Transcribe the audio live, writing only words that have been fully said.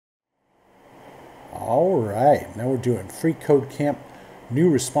All right, now we're doing Free Code Camp, new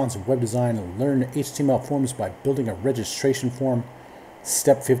responsive web design, and learn HTML forms by building a registration form,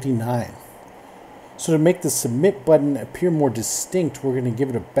 step 59. So to make the submit button appear more distinct, we're going to give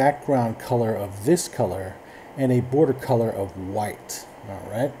it a background color of this color and a border color of white. All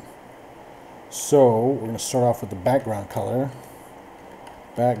right. So we're going to start off with the background color.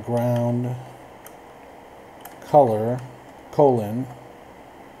 Background color, colon.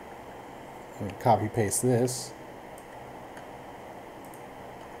 Copy paste this.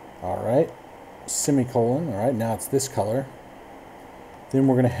 All right. Semicolon. All right. Now it's this color. Then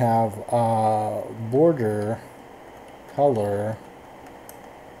we're going to have border color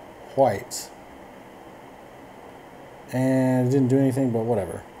white. And it didn't do anything, but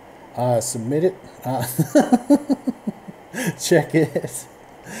whatever. Submit it. Check it.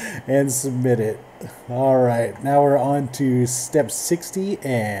 And submit it. All right. Now we're on to step 60,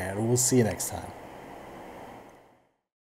 and we'll see you next time.